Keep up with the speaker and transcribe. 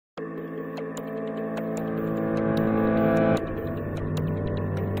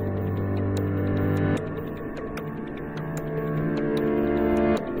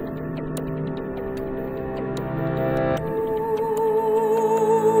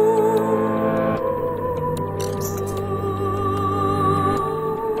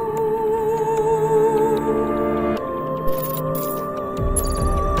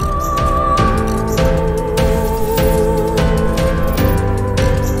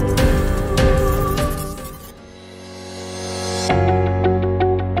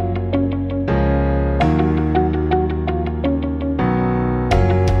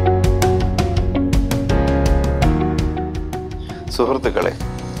സുഹൃത്തുക്കളെ,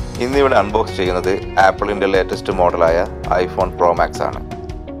 ഇന്നിവിടെ അൺബോക്സ് ചെയ്യുന്നത് ആപ്പിളിൻ്റെ ലേറ്റസ്റ്റ് മോഡലായ ഐഫോൺ പ്രോ മാക്സ് ആണ്.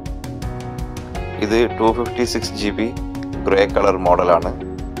 ഇത് 256 GB ഗ്രേ കളർ മോഡലാണ്.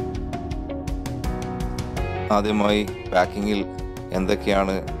 ആദ്യമായി പാക്കിങ്ങിൽ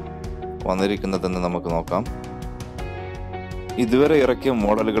എന്തൊക്കെയാണ് വന്നിരിക്കുന്നതെന്ന് നമുക്ക് നോക്കാം. ഇതുവരെ ഇറക്കിയ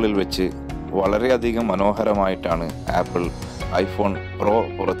മോഡലുകളിൽ വെച്ച് വളരെയധികം മനോഹരമായിട്ടാണ് ആപ്പിൾ ഐഫോൺ പ്രോ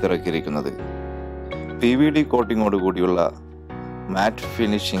പുറത്തിറക്കിയിരിക്കുന്നത്. PVD കോട്ടിങ്ങോട് കൂടിയുള്ള മാറ്റ്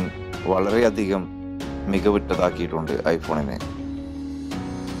ഫിനിഷിംഗ് വളരെയധികം മികവുറ്റതാക്കിയിട്ടുണ്ട് ഐഫോണിനെ.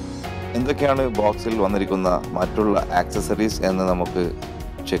 എന്തൊക്കെയാണ് ബോക്സിൽ വന്നിരിക്കുന്ന മറ്റുള്ള ആക്സസറീസ് എന്ന് നമുക്ക്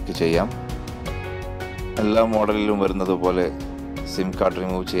ചെക്ക് ചെയ്യാം. എല്ലാ മോഡലിലും വരുന്നത് പോലെ സിം കാർഡ്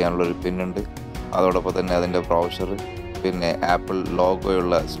റിമൂവ് ചെയ്യാനുള്ളൊരു പിന്നുണ്ട്. അതോടൊപ്പം തന്നെ അതിൻ്റെ ബ്രൗസർ, പിന്നെ ആപ്പിൾ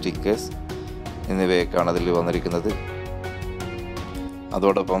ലോഗോയുള്ള സ്റ്റിക്കേഴ്സ് എന്നിവയൊക്കെയാണ് അതിൽ വന്നിരിക്കുന്നത്.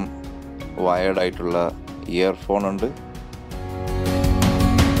 അതോടൊപ്പം വയർഡ് ആയിട്ടുള്ള ഇയർഫോൺ ഉണ്ട്.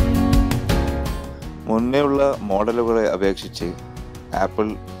 മുന്നേയുള്ള മോഡലുകളെ അപേക്ഷിച്ച് ആപ്പിൾ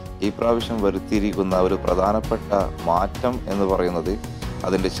ഈ പ്രാവശ്യം വരുത്തിയിരിക്കുന്ന ഒരു പ്രധാനപ്പെട്ട മാറ്റം എന്ന് പറയുന്നത്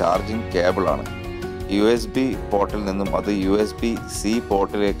അതിൻ്റെ ചാർജിങ് കേബിളാണ്. USB പോർട്ടിൽ നിന്നും അത് USB-C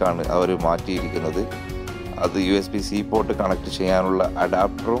പോർട്ടിലേക്കാണ് അവർ മാറ്റിയിരിക്കുന്നത്. അത് USB-C പോർട്ട് കണക്ട് ചെയ്യാനുള്ള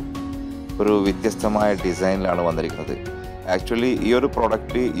അഡാപ്റ്ററും ഒരു വ്യത്യസ്തമായ ഡിസൈനിലാണ് വന്നിരിക്കുന്നത്. ആക്ച്വലി ഈ ഒരു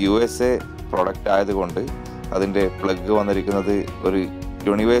പ്രൊഡക്റ്റ് USA പ്രൊഡക്റ്റ് ആയതുകൊണ്ട് അതിൻ്റെ പ്ലഗ് വന്നിരിക്കുന്നത് ഒരു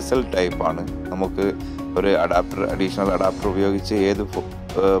യൂണിവേഴ്സൽ ടൈപ്പാണ്. നമുക്ക് ഒരു അഡീഷണൽ അഡാപ്റ്റർ ഉപയോഗിച്ച് ഏത്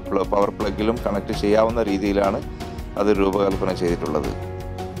പവർ പ്ലഗിലും കണക്ട് ചെയ്യാവുന്ന രീതിയിലാണ് അത് രൂപകൽപ്പന ചെയ്തിട്ടുള്ളത്.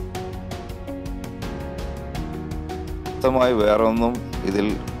 വ്യക്തമായി വേറെ ഒന്നും ഇതിൽ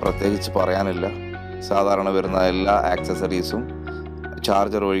പ്രത്യേകിച്ച് പറയാനില്ല. സാധാരണ വരുന്ന എല്ലാ ആക്സസറീസും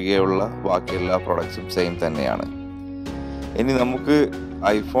ചാർജർ ഒഴികെയുള്ള ബാക്കി എല്ലാ പ്രോഡക്ട്സും സെയിം തന്നെയാണ്. ഇനി നമുക്ക്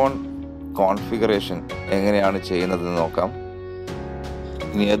ഐഫോൺ കോൺഫിഗറേഷൻ എങ്ങനെയാണ് ചെയ്യുന്നതെന്ന് നോക്കാം.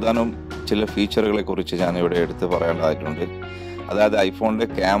 ഇനി ഏതാനും ചില ഫീച്ചറുകളെ കുറിച്ച് ഞാനിവിടെ എടുത്ത് പറയേണ്ടതായിട്ടുണ്ട്. അതായത് ഐഫോണിൻ്റെ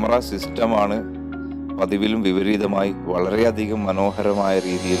ക്യാമറ സിസ്റ്റമാണ് പതിവിലും വിപരീതമായി വളരെയധികം മനോഹരമായ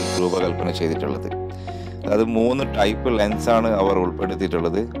രീതിയിൽ രൂപകൽപ്പന ചെയ്തിട്ടുള്ളത്. അതായത് 3 ടൈപ്പ് ലെൻസാണ് അവർ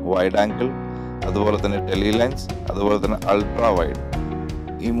ഉൾപ്പെടുത്തിയിട്ടുള്ളത്. വൈഡ് ആംഗിൾ, അതുപോലെ തന്നെ ടെലി ലെൻസ്, അതുപോലെ തന്നെ അൾട്രാ വൈഡ്.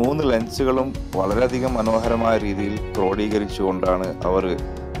 ഈ 3 ലെൻസുകളും വളരെയധികം മനോഹരമായ രീതിയിൽ ക്രോഡീകരിച്ചുകൊണ്ടാണ് അവർ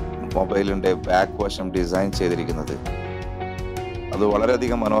മൊബൈലിൻ്റെ ബാക്ക് വശം ഡിസൈൻ ചെയ്തിരിക്കുന്നത്. അത്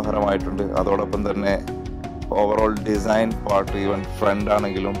വളരെയധികം മനോഹരമായിട്ടുണ്ട്. അതോടൊപ്പം തന്നെ overall design part, even front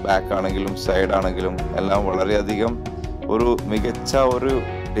ആണെങ്കിലും ബാക്ക് ആണെങ്കിലും സൈഡ് ആണെങ്കിലും എല്ലാം വളരെയധികം ഒരു മികച്ച ഒരു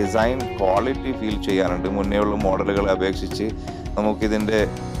ഡിസൈൻ ക്വാളിറ്റി ഫീൽ ചെയ്യാനുണ്ട്. മുന്നേയുള്ള മോഡലുകളെ അപേക്ഷിച്ച് നമുക്കിതിൻ്റെ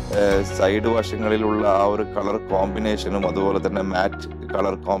സൈഡ് വശങ്ങളിലുള്ള ആ ഒരു കളർ കോമ്പിനേഷനും അതുപോലെ തന്നെ മാറ്റ്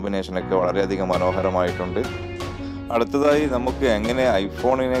കളർ കോമ്പിനേഷനൊക്കെ വളരെയധികം മനോഹരമായിട്ടുണ്ട്. അടുത്തതായി നമുക്ക് എങ്ങനെ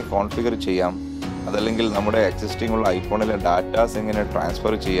ഐഫോണിനെ കോൺഫിഗർ ചെയ്യാം, അതല്ലെങ്കിൽ നമ്മുടെ എക്സിസ്റ്റിംഗ് ഉള്ള ഐഫോണിലെ ഡാറ്റാസ് എങ്ങനെ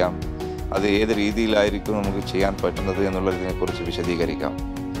ട്രാൻസ്ഫർ ചെയ്യാം, അത് ഏത് രീതിയിലായിരിക്കും നമുക്ക് ചെയ്യാൻ പറ്റുന്നത് എന്നുള്ളതിനെക്കുറിച്ച് വിശദീകരിക്കാം.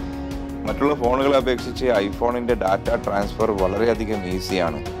 മറ്റുള്ള ഫോണുകളെ അപേക്ഷിച്ച് ഐഫോണിൻ്റെ ഡാറ്റ ട്രാൻസ്ഫർ വളരെയധികം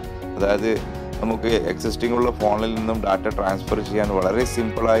ഈസിയാണ്. അതായത് നമുക്ക് എക്സിസ്റ്റിംഗ് ഉള്ള ഫോണിൽ നിന്നും ഡാറ്റ ട്രാൻസ്ഫർ ചെയ്യാൻ വളരെ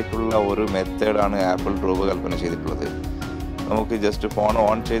സിമ്പിളായിട്ടുള്ള ഒരു മെത്തേഡാണ് ആപ്പിൾ രൂപകൽപ്പന ചെയ്തിട്ടുള്ളത്. നമുക്ക് ജസ്റ്റ് ഫോൺ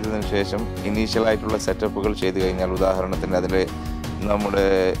ഓൺ ചെയ്തതിന് ശേഷം ഇനീഷ്യലായിട്ടുള്ള സെറ്റപ്പുകൾ ചെയ്ത് കഴിഞ്ഞാൽ, ഉദാഹരണത്തിന് അതിൽ നമ്മുടെ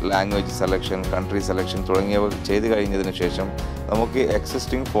ലാംഗ്വേജ് സെലക്ഷൻ, കൺട്രി സെലക്ഷൻ തുടങ്ങിയവ ചെയ്ത് കഴിഞ്ഞതിന് ശേഷം നമുക്ക്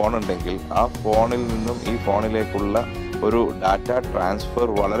എക്സിസ്റ്റിംഗ് ഫോൺ ഉണ്ടെങ്കിൽ ആ ഫോണിൽ നിന്നും ഈ ഫോണിലേക്കുള്ള ഒരു ഡാറ്റ ട്രാൻസ്ഫർ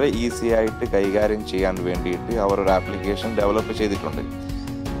വളരെ ഈസി ആയിട്ട് കൈകാര്യം ചെയ്യാൻ വേണ്ടിയിട്ട് അവർ ഒരു ആപ്ലിക്കേഷൻ ഡെവലപ്പ് ചെയ്തിട്ടുണ്ട്.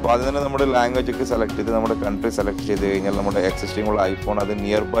 അപ്പോൾ അതിന് നമ്മുടെ ലാംഗ്വേജ് ഒക്കെ സെലക്ട് ചെയ്ത് നമ്മുടെ കൺട്രി സെലക്ട് ചെയ്ത് കഴിഞ്ഞാൽ നമ്മുടെ എക്സിസ്റ്റിംഗ് ഉള്ള ഐഫോൺ അത്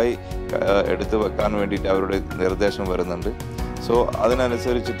നിയർ ബൈ എടുത്ത് വെക്കാൻ വേണ്ടിയിട്ട് അവരുടെ നിർദ്ദേശം വരുന്നുണ്ട്. സോ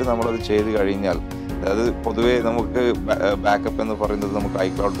അതിനനുസരിച്ചിട്ട് നമ്മളത് ചെയ്ത് കഴിഞ്ഞാൽ, അതായത് പൊതുവേ നമുക്ക് ബാക്കപ്പ് എന്ന് പറയുന്നത് നമുക്ക്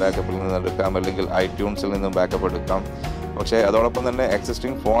iCloud ബാക്കപ്പിൽ നിന്ന് എടുക്കാം, അല്ലെങ്കിൽ iTunesൽ നിന്നും ബാക്കപ്പ് എടുക്കാം. പക്ഷേ അതോടൊപ്പം തന്നെ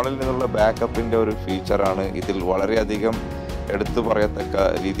എക്സിസ്റ്റിംഗ് ഫോണിൽ നിന്നുള്ള ബാക്കപ്പിൻ്റെ ഒരു ഫീച്ചറാണ് ഇതിൽ വളരെയധികം എടുത്തു പറയത്തക്ക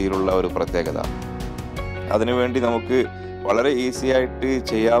രീതിയിലുള്ള ഒരു പ്രത്യേകത. അതിനുവേണ്ടി നമുക്ക് വളരെ ഈസി ആയിട്ട്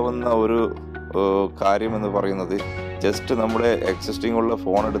ചെയ്യാവുന്ന ഒരു കാര്യം എന്ന് പറയുന്നത് ജസ്റ്റ് നമ്മുടെ എക്സിസ്റ്റിംഗ് ഉള്ള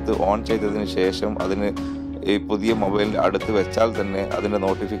ഫോൺ എടുത്ത് ഓൺ ചെയ്തതിന് ശേഷം അതിന് ഈ പുതിയ മൊബൈലിൽ അടുത്ത് വെച്ചാൽ തന്നെ അതിൻ്റെ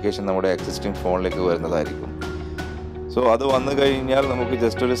നോട്ടിഫിക്കേഷൻ നമ്മുടെ എക്സിസ്റ്റിംഗ് ഫോണിലേക്ക് വരുന്നതായിരിക്കും. സോ അത് വന്നു കഴിഞ്ഞാൽ നമുക്ക്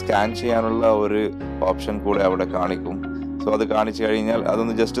ജസ്റ്റ് ഒരു സ്കാൻ ചെയ്യാനുള്ള ഒരു ഓപ്ഷൻ കൂടെ അവിടെ കാണിക്കും. സോ അത് കാണിച്ചു കഴിഞ്ഞാൽ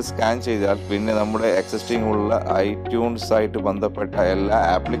അതൊന്ന് ജസ്റ്റ് സ്കാൻ ചെയ്താൽ പിന്നെ നമ്മുടെ എക്സിസ്റ്റിംഗ് ഉള്ള iTunes ആയിട്ട് ബന്ധപ്പെട്ട എല്ലാ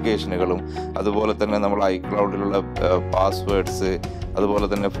ആപ്ലിക്കേഷനുകളും, അതുപോലെ തന്നെ നമ്മൾ iCloudലുള്ള പാസ്വേഡ്സ്, അതുപോലെ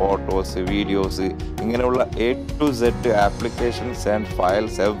തന്നെ ഫോട്ടോസ്, വീഡിയോസ്, ഇങ്ങനെയുള്ള A to Z applications and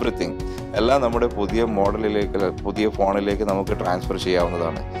files everything എല്ലാം നമ്മുടെ പുതിയ മോഡലിലേക്ക്, പുതിയ ഫോണിലേക്ക് നമുക്ക് ട്രാൻസ്ഫർ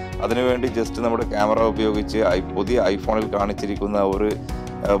ചെയ്യാവുന്നതാണ്. അതിനുവേണ്ടി ജസ്റ്റ് നമ്മുടെ ക്യാമറ ഉപയോഗിച്ച് പുതിയ ഐഫോണിൽ കാണിച്ചിരിക്കുന്ന ഒരു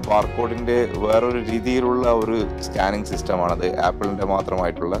ബാർകോഡിൻ്റെ വേറൊരു രീതിയിലുള്ള ഒരു സ്കാനിങ് സിസ്റ്റമാണത്, ആപ്പിളിൻ്റെ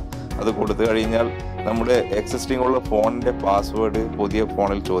മാത്രമായിട്ടുള്ള. അത് കൊടുത്തു കഴിഞ്ഞാൽ നമ്മുടെ എക്സിസ്റ്റിംഗ് ഉള്ള ഫോണിൻ്റെ പാസ്വേഡ് പുതിയ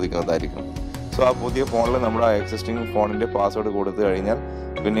ഫോണിൽ ചോദിക്കുന്നതായിരിക്കും. സോ ആ പുതിയ ഫോണിൽ നമ്മുടെ ആ എക്സിസ്റ്റിംഗ് ഫോണിൻ്റെ പാസ്വേഡ് കൊടുത്തു കഴിഞ്ഞാൽ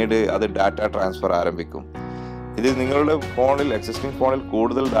പിന്നീട് അത് ഡാറ്റ ട്രാൻസ്ഫർ ആരംഭിക്കും. ഇത് നിങ്ങളുടെ ഫോണിൽ എക്സിസ്റ്റിംഗ് ഫോണിൽ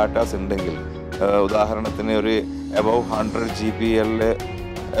കൂടുതൽ ഡാറ്റാസ് ഉണ്ടെങ്കിൽ, ഉദാഹരണത്തിന് ഒരു എബവ് 100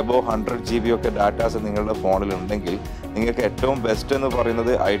 GB ഒക്കെ ഡാറ്റാസ് നിങ്ങളുടെ ഫോണിൽ ഉണ്ടെങ്കിൽ നിങ്ങൾക്ക് ഏറ്റവും ബെസ്റ്റ് എന്ന്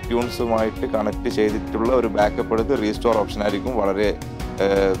പറയുന്നത് ഐട്യൂൺസുമായിട്ട് കണക്ട് ചെയ്തിട്ടുള്ള ഒരു ബാക്കപ്പ് എടുത്ത് റീസ്റ്റോർ ഓപ്ഷൻ ആയിരിക്കും വളരെ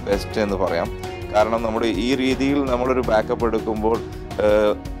ബെസ്റ്റ് എന്ന് പറയാം. കാരണം നമ്മുടെ ഈ രീതിയിൽ നമ്മളൊരു ബാക്കപ്പ് എടുക്കുമ്പോൾ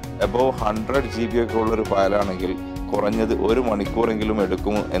എബവ് 100 GB ഒക്കെ ഉള്ളൊരു ഫയലാണെങ്കിൽ കുറഞ്ഞത് 1 മണിക്കൂറെങ്കിലും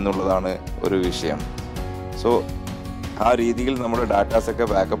എടുക്കും എന്നുള്ളതാണ് ഒരു വിഷയം. സോ ആ രീതിയിൽ നമ്മുടെ ഡാറ്റാസൊക്കെ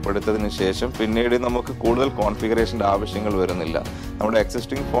ബാക്കപ്പ് എടുത്തതിന് ശേഷം പിന്നീട് നമുക്ക് കൂടുതൽ കോൺഫിഗറേഷൻ്റെ ആവശ്യങ്ങൾ വരുന്നില്ല. നമ്മുടെ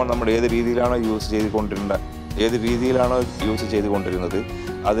എക്സിസ്റ്റിംഗ് ഫോൺ നമ്മൾ ഏത് രീതിയിലാണോ യൂസ് ചെയ്തുകൊണ്ടിരുന്നത്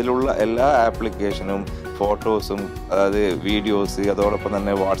അതിലുള്ള എല്ലാ ആപ്ലിക്കേഷനും ഫോട്ടോസും, അതായത് വീഡിയോസ്, അതോടൊപ്പം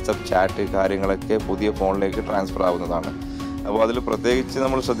തന്നെ വാട്സപ്പ് ചാറ്റ് കാര്യങ്ങളൊക്കെ പുതിയ ഫോണിലേക്ക് ട്രാൻസ്ഫർ ആവുന്നതാണ്. അപ്പോൾ അതിൽ പ്രത്യേകിച്ച്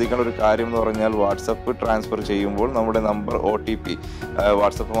നമ്മൾ ശ്രദ്ധിക്കേണ്ട ഒരു കാര്യം എന്ന് പറഞ്ഞാൽ വാട്സപ്പ് ട്രാൻസ്ഫർ ചെയ്യുമ്പോൾ നമ്മുടെ നമ്പർ OTP,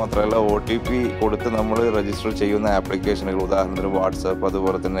 വാട്സപ്പ് മാത്രമല്ല OTP കൊടുത്ത് നമ്മൾ രജിസ്റ്റർ ചെയ്യുന്ന ആപ്ലിക്കേഷനുകൾ, ഉദാഹരണത്തിന് വാട്സപ്പ്,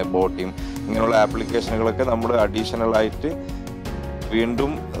 അതുപോലെ തന്നെ ബോട്ടിം, ഇങ്ങനെയുള്ള ആപ്ലിക്കേഷനുകളൊക്കെ നമ്മൾ അഡീഷണൽ ആയിട്ട്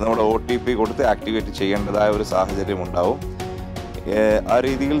വീണ്ടും നമ്മുടെ OTP കൊടുത്ത് ആക്ടിവേറ്റ് ചെയ്യേണ്ടതായ ഒരു സാഹചര്യം ഉണ്ടാവും. ആ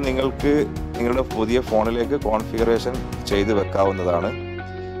രീതിയിൽ നിങ്ങൾക്ക് നിങ്ങളുടെ പുതിയ ഫോണിലേക്ക് കോൺഫിഗറേഷൻ ചെയ്ത് വെക്കാവുന്നതാണ്.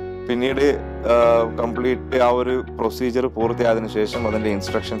 പിന്നീട് കംപ്ലീറ്റ് ആ ഒരു പ്രൊസീജിയർ പൂർത്തിയായതിനു ശേഷം അതിൻ്റെ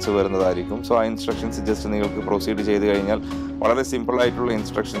ഇൻസ്ട്രക്ഷൻസ് വരുന്നതായിരിക്കും. സോ ആ ഇൻസ്ട്രക്ഷൻസ് ജസ്റ്റ് നിങ്ങൾക്ക് പ്രൊസീഡ് ചെയ്ത് കഴിഞ്ഞാൽ വളരെ സിമ്പിൾ ആയിട്ടുള്ള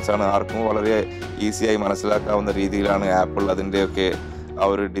ഇൻസ്ട്രക്ഷൻസ് ആണ്. ആർക്കും വളരെ ഈസിയായി മനസ്സിലാക്കാവുന്ന രീതിയിലാണ് ആപ്പിൾ അതിൻ്റെയൊക്കെ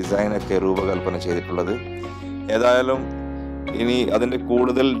ആ ഒരു ഡിസൈനൊക്കെ രൂപകൽപ്പന ചെയ്തിട്ടുള്ളത്. ഏതായാലും ഇനി അതിൻ്റെ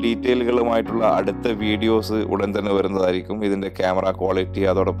കൂടുതൽ ഡീറ്റെയിലുകളുമായിട്ടുള്ള അടുത്ത വീഡിയോസ് ഉടൻ തന്നെ വരുന്നതായിരിക്കും. ഇതിൻ്റെ ക്യാമറ ക്വാളിറ്റി,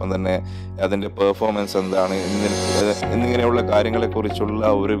 അതോടൊപ്പം തന്നെ അതിൻ്റെ പെർഫോമൻസ് എന്താണ് എന്നിങ്ങനെയുള്ള കാര്യങ്ങളെക്കുറിച്ചുള്ള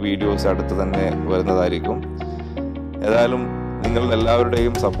ഒരു വീഡിയോസ് അടുത്ത് തന്നെ വരുന്നതായിരിക്കും. ഏതായാലും നിങ്ങളുടെ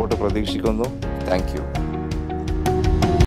എല്ലാവരുടെയും സപ്പോർട്ട് പ്രതീക്ഷിക്കുന്നു. Thank you.